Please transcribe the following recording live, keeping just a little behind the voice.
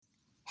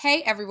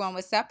Hey everyone,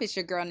 what's up? It's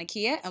your girl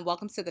Nakia, and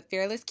welcome to the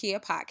Fearless Kia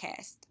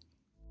podcast.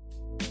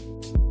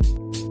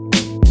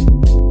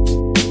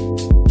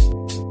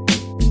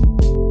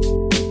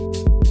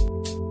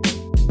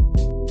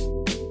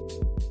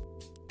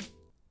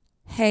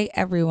 Hey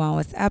everyone,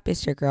 what's up?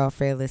 It's your girl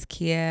Fearless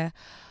Kia.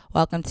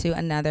 Welcome to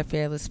another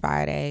Fearless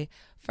Friday.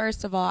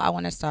 First of all, I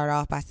want to start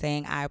off by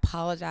saying I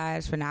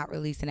apologize for not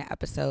releasing an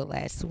episode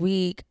last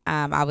week.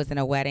 I was in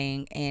a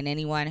wedding, and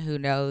anyone who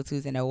knows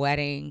who's in a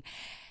wedding,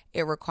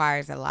 it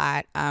requires a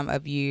lot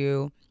of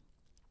you.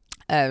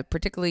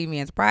 Particularly me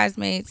as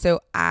bridesmaid.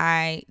 So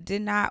I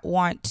did not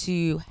want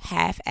to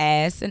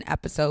half-ass an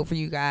episode for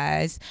you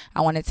guys. I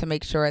wanted to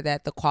make sure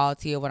that the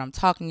quality of what I'm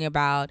talking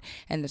about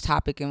and the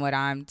topic and what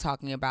I'm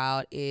talking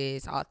about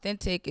is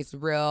authentic, it's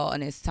real,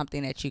 and it's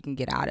something that you can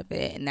get out of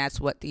it. And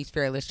that's what these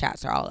fearless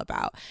chats are all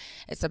about.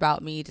 It's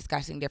about me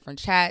discussing different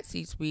chats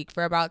each week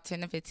for about 10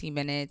 to 15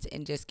 minutes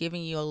and just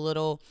giving you a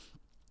little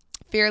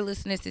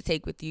fearlessness to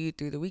take with you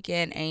through the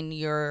weekend and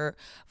your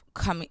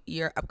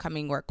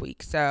upcoming work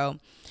week. So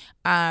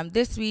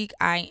this week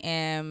I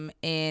am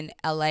in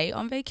LA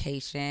on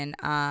vacation.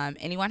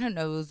 Anyone who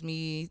knows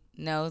me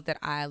knows that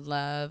I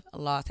love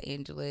Los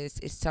Angeles.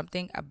 It's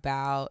something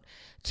about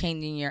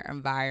changing your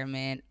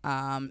environment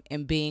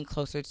and being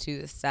closer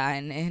to the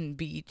sun and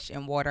beach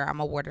and water.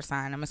 I'm a water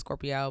sign. I'm a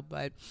Scorpio,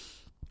 but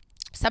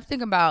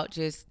something about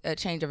just a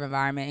change of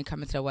environment and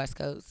coming to the West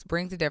Coast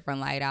brings a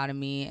different light out of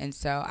me. And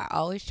so I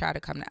always try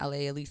to come to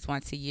LA at least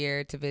once a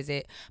year to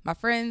visit my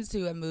friends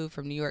who have moved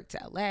from New York to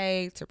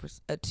LA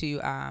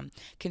to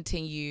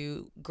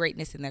continue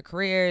greatness in their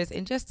careers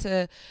and just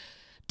to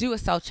do a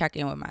self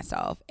check-in with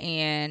myself.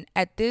 And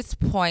at this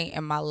point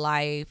in my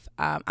life,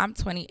 I'm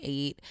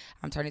 28.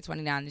 I'm turning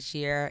 29 this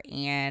year,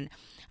 and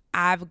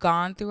I've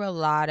gone through a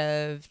lot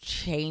of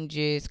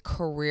changes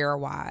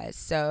career-wise.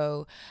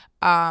 So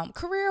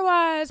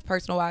career-wise,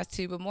 personal-wise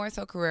too, but more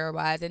so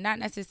career-wise, and not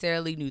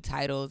necessarily new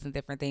titles and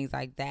different things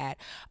like that,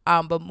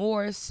 but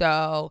more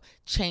so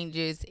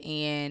changes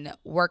in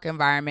work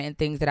environment and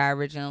things that I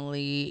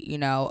originally,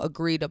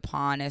 agreed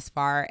upon as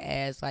far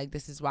as like,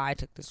 this is why I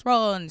took this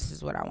role and this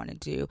is what I want to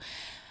do.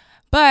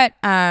 But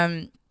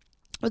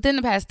within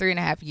the past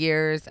 3.5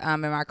 years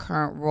in my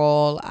current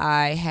role,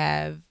 I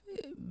have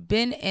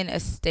been in a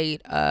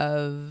state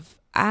of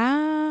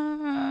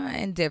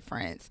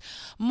indifference.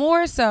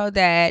 More so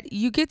that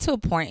you get to a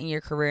point in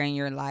your career and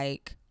you're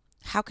like,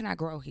 how can I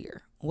grow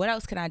here? What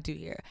else can I do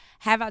here?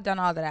 Have I done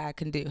all that I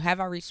can do? Have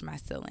I reached my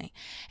ceiling?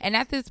 And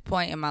at this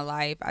point in my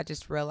life, I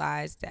just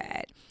realized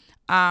that,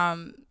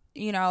 I've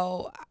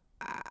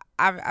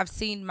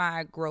seen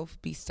my growth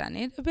be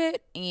stunted a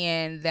bit,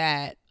 and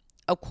that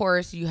of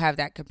course, you have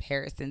that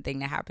comparison thing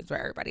that happens where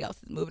everybody else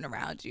is moving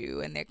around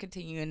you and they're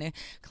continuing to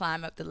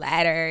climb up the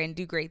ladder and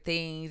do great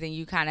things, and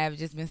you kind of have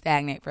just been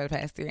stagnant for the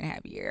past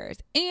 3.5 years.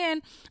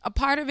 And a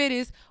part of it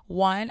is,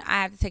 one,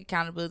 I have to take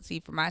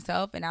accountability for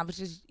myself. And I was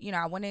just,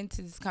 I went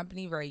into this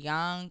company very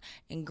young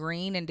and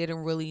green and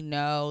didn't really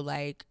know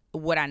like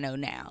what I know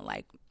now.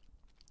 Like,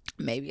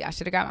 maybe I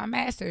should have got my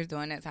master's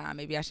during that time.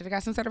 Maybe I should have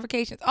got some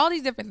certifications. All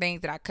these different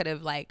things that I could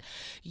have like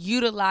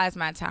utilized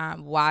my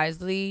time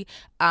wisely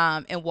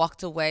and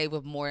walked away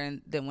with more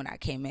than when I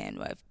came in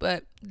with.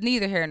 But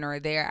neither here nor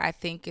there. I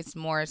think it's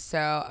more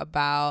so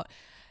about,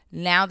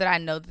 now that I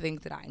know the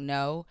things that I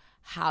know,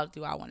 how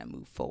do I want to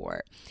move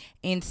forward?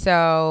 And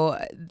so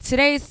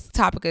today's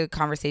topic of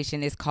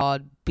conversation is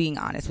called being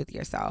honest with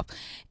yourself.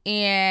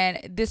 And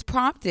this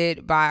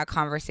prompted by a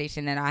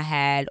conversation that I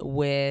had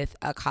with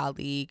a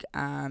colleague,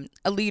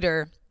 a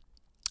leader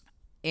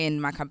in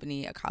my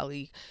company, a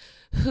colleague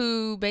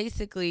who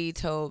basically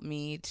told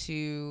me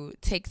to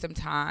take some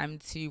time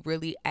to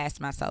really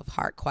ask myself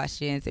hard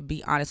questions and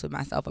be honest with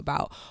myself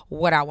about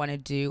what I want to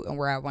do and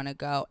where I want to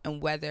go,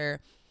 and whether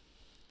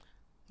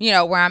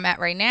where I'm at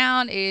right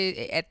now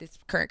at this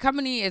current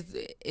company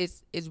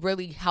is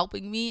really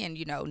helping me and,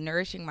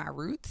 nourishing my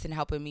roots and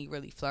helping me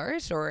really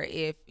flourish, or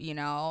if,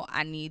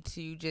 I need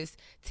to just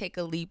take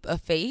a leap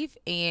of faith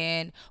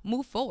and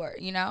move forward,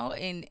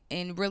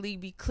 and really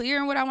be clear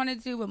in what I want to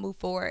do and move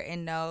forward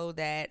and know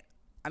that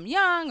I'm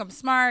young, I'm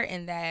smart,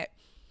 and that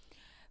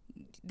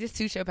this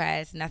too shall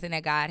pass. Nothing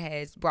that God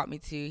has brought me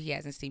to, He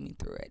hasn't seen me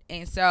through it.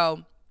 And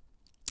so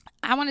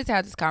I wanted to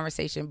have this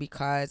conversation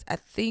because I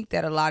think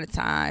that a lot of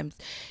times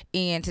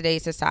in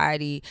today's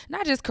society,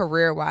 not just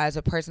career-wise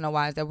or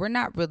personal-wise, that we're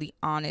not really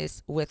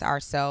honest with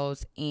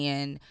ourselves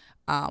and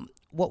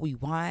what we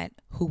want,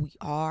 who we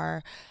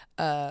are,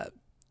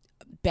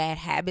 bad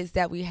habits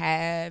that we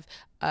have,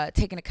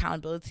 taking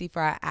accountability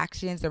for our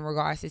actions in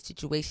regards to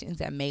situations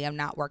that may have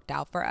not worked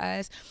out for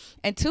us.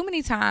 And too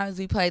many times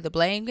we play the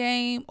blame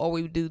game or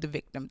we do the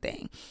victim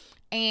thing.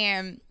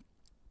 And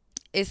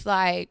it's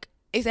like,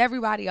 it's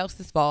everybody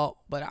else's fault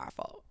but our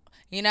fault,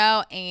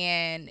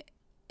 and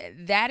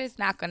that is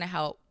not going to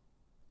help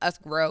us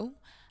grow.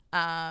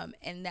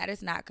 And that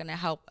is not going to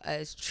help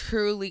us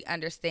truly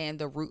understand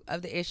the root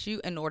of the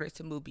issue in order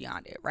to move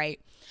beyond it, right?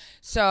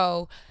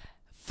 So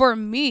for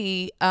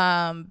me,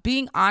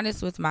 being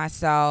honest with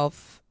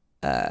myself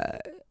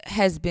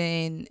has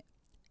been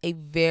a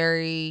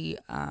very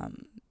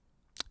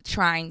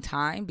trying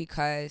time,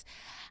 because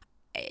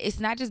it's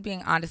not just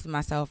being honest with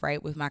myself,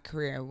 right, with my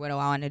career, what do I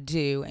want to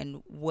do,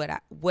 and what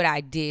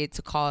I did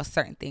to cause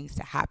certain things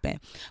to happen,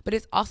 but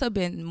it's also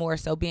been more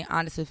so being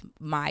honest with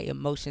my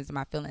emotions and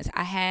my feelings.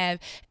 I have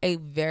a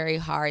very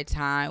hard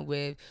time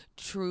with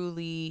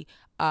truly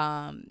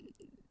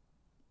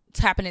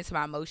tapping into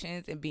my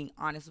emotions and being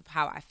honest with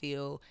how I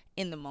feel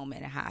in the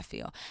moment and how I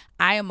feel.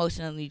 I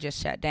emotionally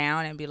just shut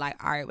down and be like,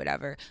 all right,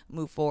 whatever,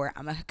 move forward.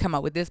 I'm gonna come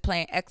up with this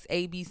plan X,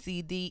 A, B,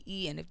 C, D,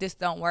 E, and if this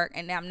don't work,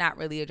 and I'm not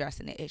really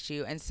addressing the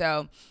issue. And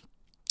so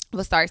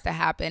what starts to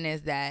happen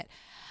is that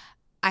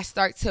I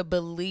start to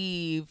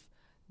believe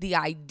the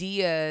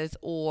ideas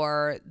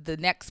or the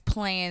next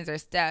plans or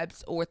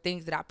steps or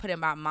things that I put in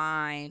my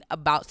mind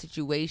about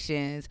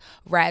situations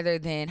rather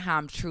than how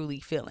I'm truly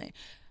feeling.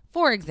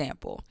 For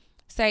example,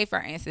 say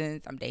for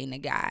instance, I'm dating a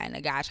guy and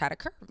a guy try to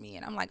curve me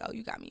and I'm like, oh,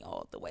 you got me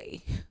all the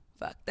way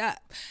fucked up.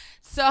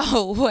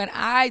 So what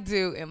I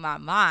do in my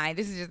mind,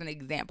 this is just an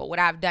example. What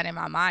I've done in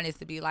my mind is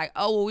to be like,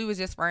 oh, well, we was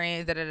just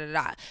friends, da da da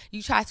da.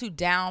 You try to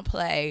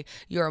downplay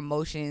your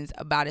emotions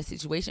about a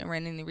situation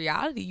when in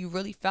reality you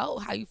really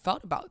felt how you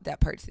felt about that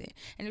person.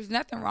 And there's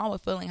nothing wrong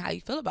with feeling how you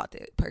feel about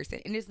that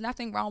person. And there's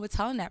nothing wrong with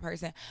telling that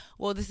person,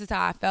 well, this is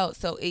how I felt.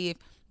 So if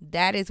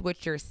that is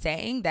what you're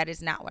saying, that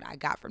is not what I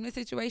got from the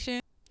situation.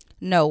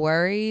 No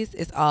worries.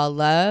 It's all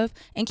love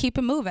and keep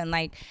it moving.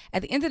 Like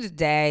at the end of the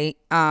day,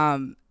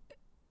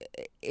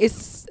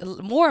 it's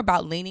more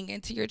about leaning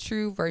into your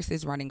truth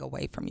versus running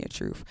away from your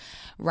truth,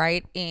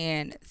 right?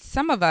 And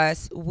some of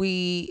us,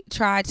 we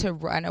try to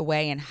run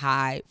away and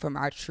hide from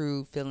our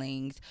true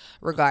feelings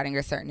regarding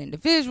a certain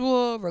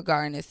individual,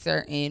 regarding a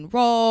certain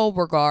role,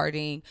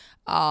 regarding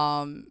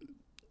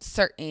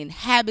certain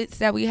habits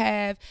that we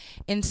have.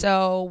 And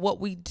so what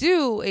we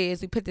do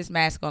is we put this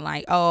mask on,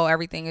 like, oh,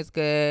 everything is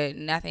good,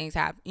 nothing's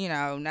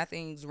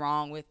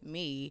wrong with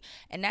me,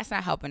 and that's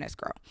not helping us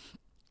grow.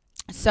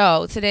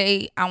 So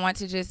today I want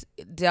to just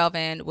delve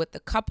in with a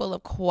couple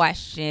of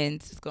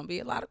questions. It's going to be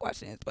a lot of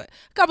questions, but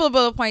a couple of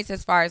bullet points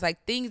as far as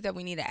like things that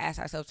we need to ask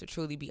ourselves to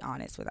truly be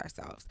honest with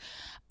ourselves.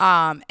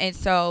 And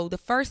so the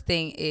first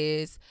thing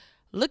is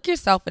look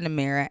yourself in the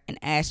mirror and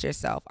ask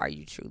yourself, are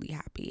you truly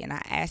happy? And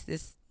I asked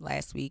this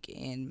last week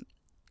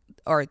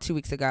or 2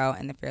 weeks ago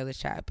in the Fearless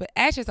Chat. But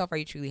ask yourself, are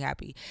you truly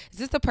happy? Is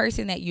this the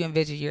person that you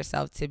envision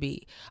yourself to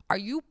be? Are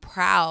you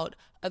proud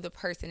of the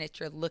person that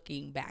you're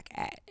looking back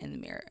at in the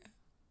mirror?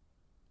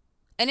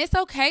 And it's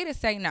okay to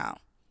say no.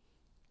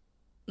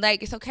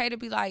 Like, it's okay to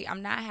be like,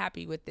 I'm not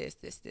happy with this,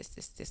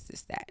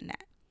 that, and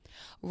that.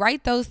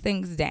 Write those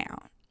things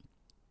down.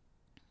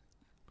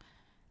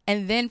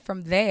 And then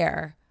from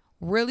there,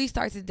 really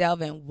start to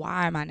delve in,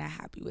 why am I not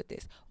happy with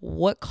this?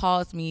 What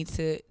caused me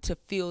to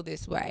feel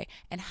this way?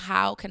 And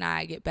how can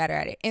I get better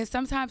at it? And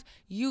sometimes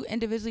you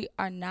individually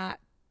are not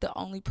the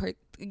only person.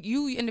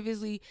 You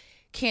individually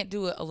can't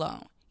do it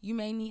alone. You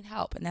may need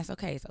help, and that's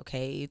okay. It's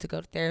okay to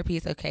go to therapy.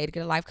 It's okay to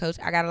get a life coach.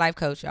 I got a life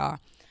coach, y'all.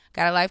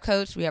 Got a life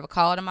coach. We have a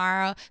call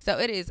tomorrow. So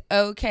it is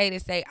okay to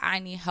say, I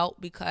need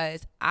help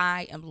because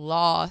I am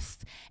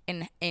lost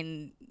in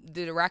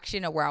the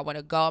direction of where I want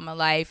to go in my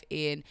life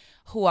and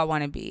who I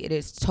want to be. It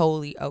is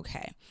totally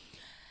okay.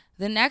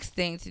 The next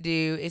thing to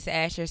do is to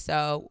ask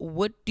yourself,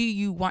 what do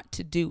you want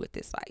to do with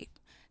this life?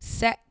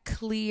 Set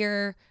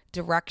clear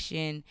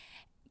direction,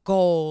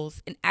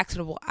 goals, and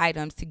actionable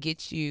items to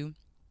get you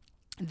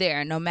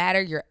there, no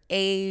matter your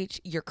age,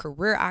 your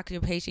career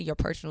occupation, your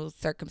personal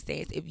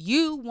circumstance. If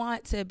you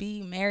want to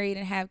be married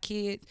and have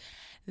kids,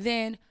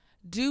 then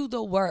do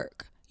the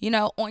work,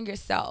 on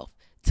yourself,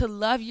 to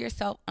love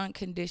yourself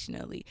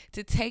unconditionally,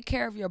 to take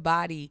care of your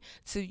body,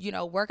 to,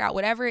 work out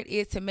whatever it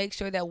is to make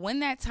sure that when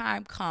that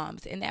time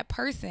comes and that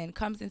person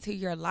comes into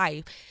your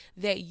life,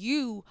 that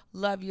you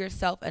love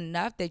yourself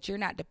enough that you're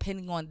not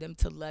depending on them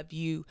to love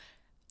you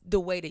the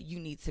way that you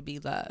need to be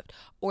loved.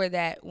 Or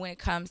that when it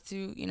comes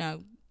to,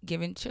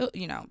 bearing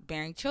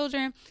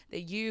children,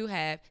 that you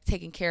have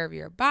taken care of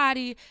your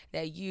body,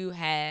 that you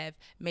have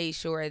made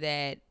sure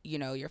that,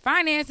 your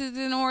finances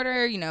in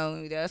order,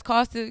 there's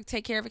cost to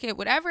take care of a kid,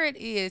 whatever it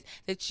is,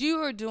 that you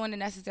are doing the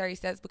necessary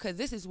steps because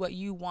this is what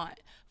you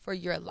want for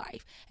your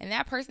life. And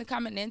that person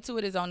coming into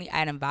it is only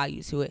adding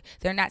value to it.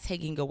 They're not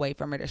taking away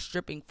from it or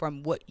stripping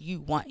from what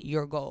you want,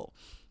 your goal.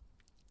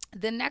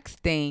 The next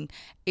thing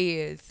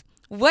is,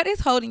 what is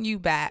holding you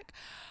back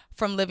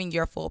from living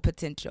your full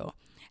potential?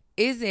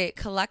 Is it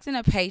collecting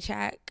a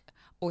paycheck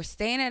or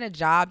staying at a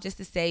job just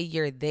to say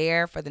you're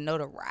there for the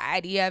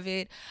notoriety of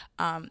it?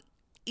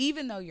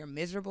 Even though you're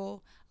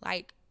miserable,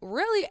 like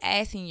really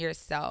asking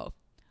yourself,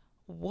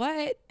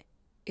 what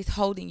is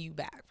holding you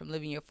back from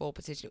living your full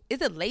potential?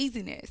 Is it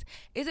laziness?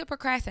 Is it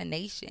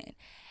procrastination?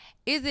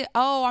 Is it,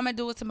 oh, I'm going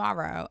to do it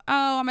tomorrow.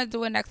 Oh, I'm going to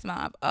do it next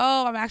month.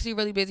 Oh, I'm actually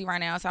really busy right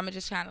now, so I'm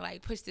just trying to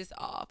like push this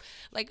off.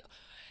 Like,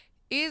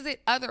 is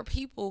it other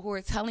people who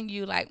are telling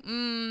you like,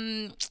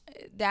 I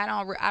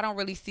don't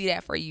really see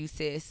that for you,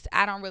 sis.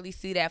 I don't really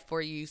see that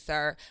for you,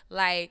 sir.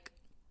 Like,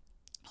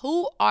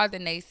 who are the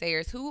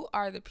naysayers? Who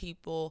are the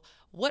people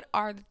What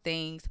are the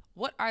things?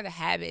 What are the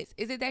habits?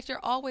 Is it that you're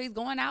always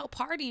going out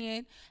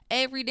partying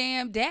every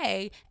damn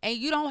day and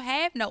you don't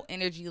have no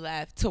energy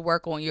left to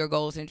work on your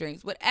goals and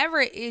dreams?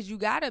 Whatever it is, you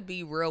got to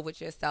be real with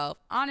yourself,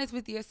 honest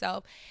with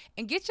yourself,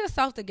 and get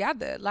yourself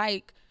together.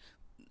 Like,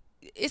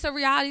 it's a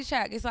reality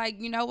check. It's like,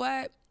 you know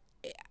what?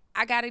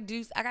 I gotta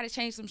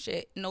change some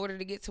shit in order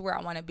to get to where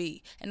I want to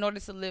be, in order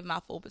to live my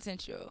full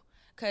potential.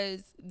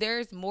 Cause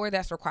there's more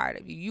that's required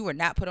of you. You were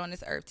not put on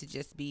this earth to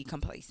just be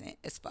complacent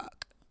as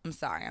fuck. I'm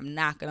sorry. I'm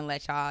not gonna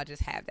let y'all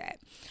just have that.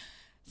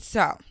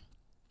 So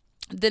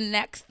the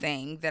next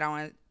thing that I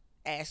want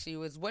to ask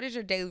you is, what is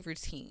your daily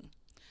routine?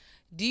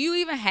 Do you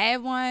even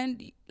have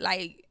one?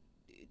 Like,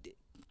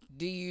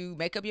 do you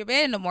make up your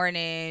bed in the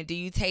morning? Do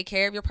you take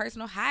care of your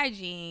personal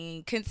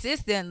hygiene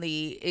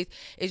consistently?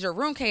 Is your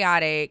room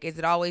chaotic? Is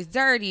it always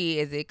dirty?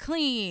 Is it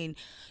clean?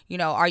 You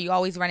know, are you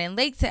always running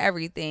late to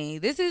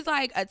everything? This is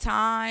like a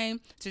time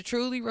to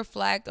truly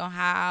reflect on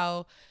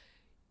how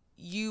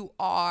you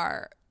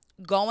are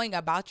going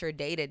about your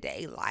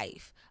day-to-day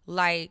life.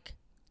 Like,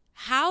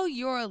 how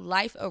your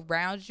life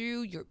around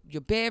you,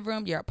 your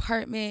bedroom, your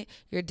apartment,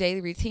 your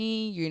daily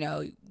routine, you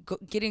know,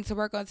 getting to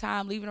work on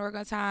time, leaving to work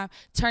on time,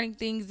 turning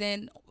things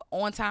in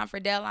on time for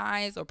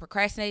deadlines, or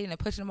procrastinating and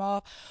pushing them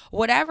off,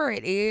 whatever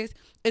it is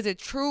a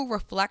true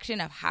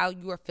reflection of how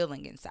you are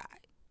feeling inside.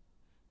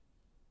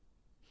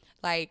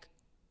 Like,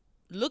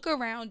 look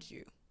around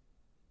you.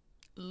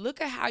 Look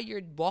at how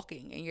you're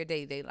walking in your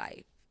day-to-day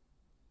life.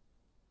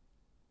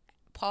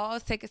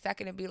 Pause, take a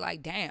second, and be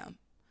like, damn,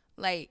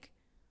 like,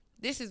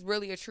 this is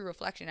really a true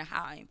reflection of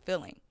how I'm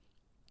feeling.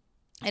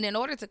 And in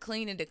order to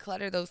clean and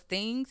declutter those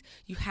things,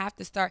 you have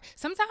to start.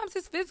 Sometimes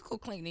it's physical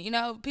cleaning. You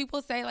know,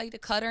 people say like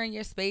decluttering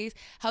your space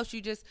helps you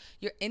just,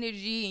 your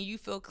energy, and you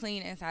feel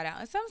clean inside out.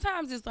 And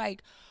sometimes it's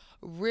like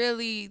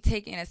really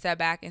taking a step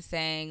back and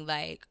saying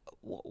like,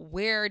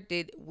 where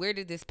did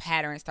this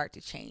pattern start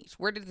to change?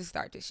 Where did this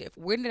start to shift?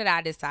 When did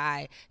I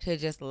decide to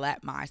just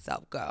let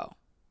myself go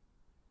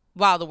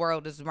while the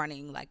world is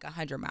running like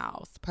 100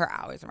 miles per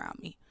hour around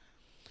me?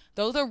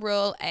 Those are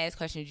real ass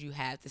questions you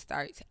have to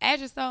start to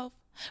ask yourself,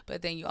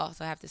 but then you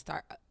also have to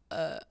start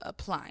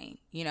applying.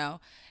 You know,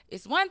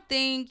 it's one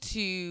thing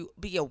to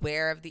be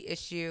aware of the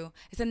issue.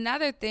 It's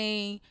another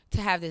thing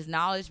to have this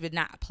knowledge but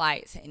not apply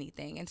it to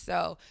anything. And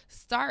so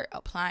start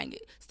applying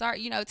it. Start,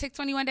 you know, it takes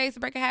 21 days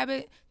to break a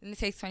habit, then it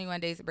takes 21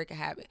 days to break a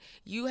habit.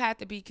 You have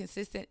to be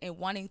consistent in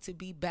wanting to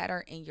be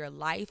better in your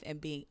life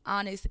and being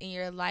honest in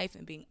your life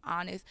and being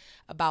honest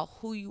about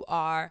who you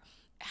are,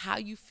 how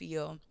you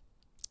feel,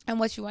 and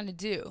what you want to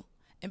do,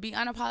 and be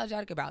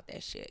unapologetic about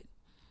that shit.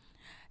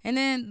 And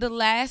then the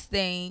last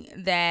thing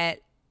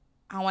that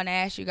I want to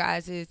ask you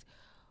guys is,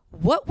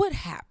 what would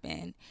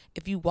happen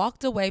if you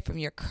walked away from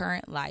your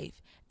current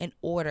life in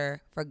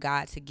order for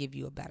God to give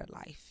you a better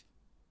life?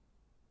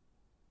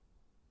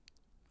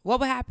 What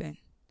would happen?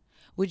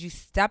 Would you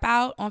step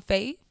out on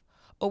faith,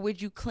 or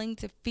would you cling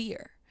to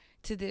fear,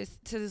 to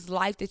this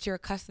life that you're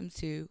accustomed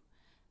to,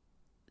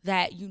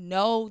 that you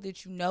know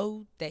that you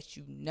know that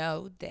you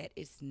know that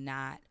it's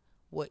not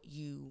what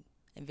you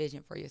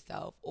envision for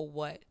yourself, or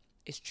what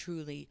is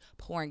truly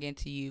pouring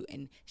into you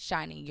and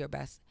shining your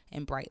best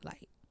and bright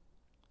light?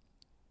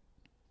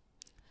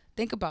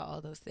 Think about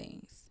all those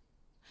things.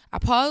 I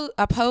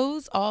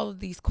pose all of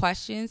these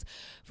questions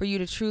for you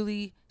to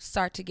truly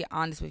start to get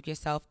honest with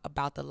yourself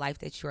about the life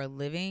that you are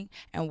living,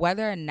 and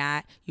whether or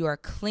not you are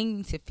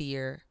clinging to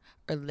fear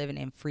or living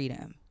in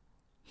freedom.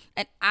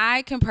 And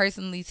I can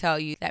personally tell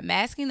you that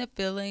masking the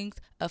feelings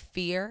of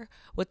fear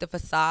with the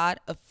facade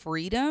of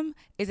freedom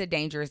is a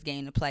dangerous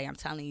game to play. I'm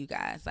telling you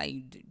guys, like,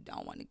 you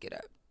don't want to get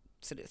up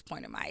to this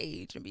point in my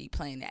age and be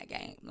playing that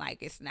game. Like,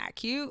 it's not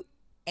cute,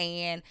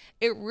 and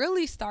it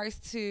really starts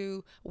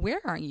to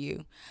wear on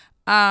you.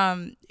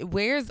 It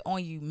wears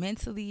on you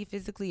mentally,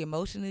 physically,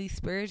 emotionally,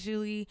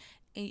 spiritually.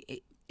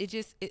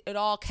 It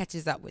all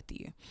catches up with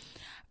you.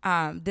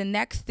 The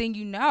next thing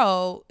you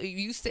know,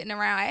 you sitting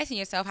around asking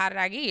yourself, how did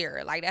I get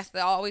here? Like, that's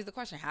always the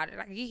question. How did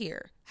I get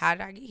here? How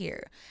did I get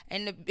here?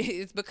 And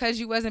it's because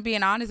you wasn't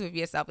being honest with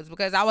yourself. It's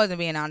because I wasn't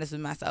being honest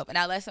with myself, and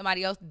I let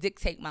somebody else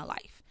dictate my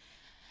life.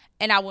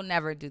 And I will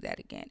never do that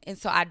again. And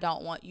so I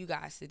don't want you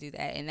guys to do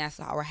that. And that's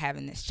why we're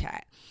having this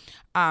chat.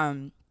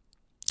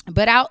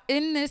 But out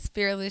in this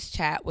fearless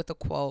chat with a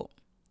quote,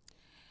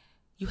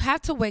 you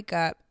have to wake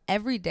up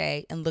every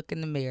day and look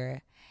in the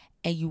mirror,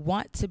 and you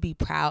want to be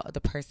proud of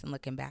the person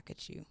looking back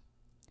at you.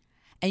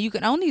 And you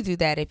can only do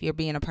that if you're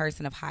being a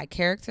person of high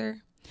character.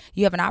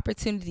 You have an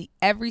opportunity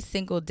every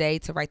single day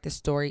to write the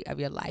story of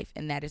your life,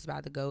 and that is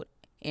by the GOAT,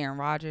 Aaron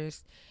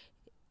Rodgers.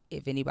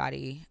 If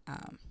anybody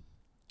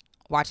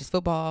watches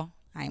football,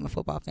 I am a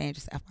football fan,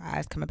 just FYI,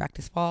 it's coming back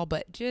this fall,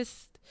 but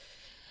just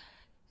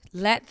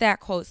let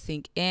that quote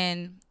sink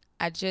in.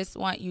 I just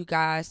want you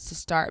guys to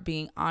start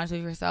being honest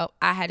with yourself.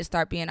 I had to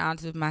start being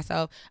honest with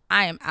myself.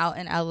 I am out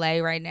in LA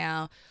right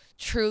now,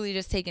 truly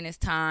just taking this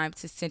time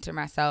to center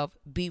myself,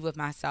 be with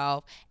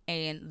myself,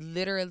 and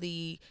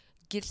literally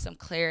get some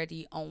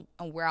clarity on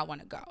where I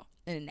want to go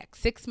in the next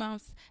 6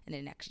 months, in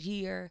the next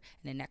year,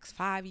 in the next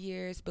 5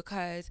 years,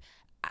 because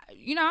I'm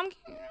getting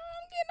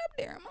up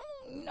there.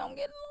 I'm getting a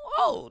little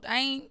old.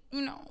 I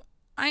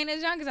ain't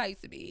as young as I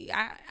used to be.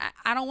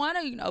 I don't want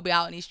to, be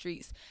out in these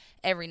streets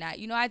every night.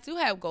 I do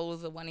have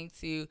goals of wanting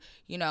to,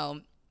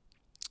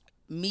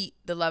 meet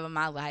the love of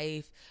my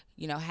life,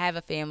 have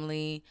a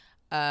family,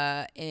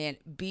 and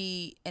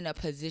be in a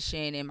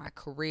position in my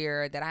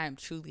career that I am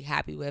truly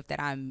happy with, that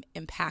I'm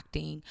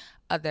impacting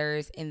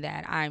others, and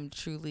that I'm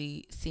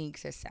truly seeing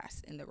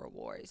success in the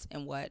rewards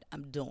and what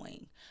I'm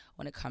doing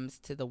when it comes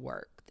to the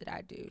work that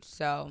I do.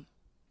 So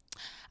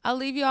I'll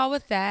leave you all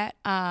with that.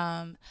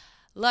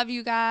 Love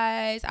you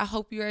guys. I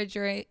hope you're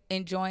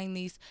enjoying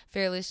these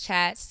Fearless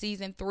Chats.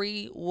 Season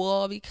 3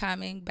 will be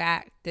coming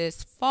back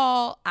this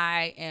fall.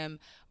 I am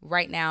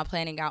right now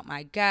planning out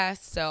my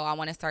guests, so I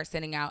want to start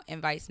sending out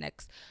invites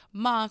next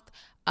month.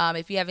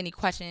 If you have any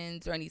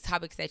questions or any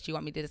topics that you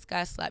want me to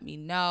discuss, let me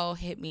know.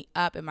 Hit me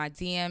up in my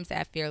DMs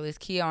at Fearless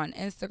Kia on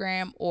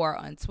Instagram or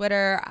on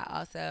Twitter. I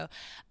also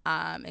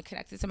am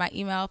connected to my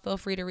email. Feel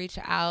free to reach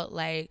out.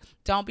 Like,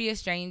 don't be a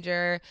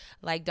stranger.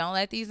 Like, don't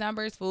let these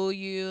numbers fool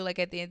you. Like,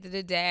 at the end of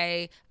the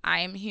day, I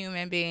am a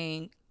human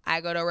being. I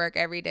go to work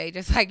every day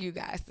just like you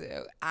guys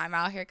do. I'm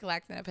out here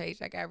collecting a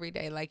paycheck every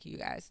day like you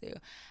guys do.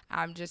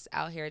 I'm just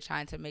out here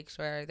trying to make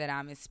sure that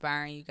I'm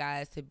inspiring you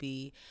guys to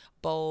be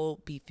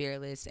bold, be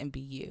fearless, and be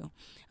you.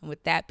 And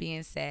with that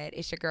being said,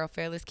 it's your girl,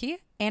 Fearless Kia,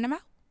 and I'm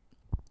out.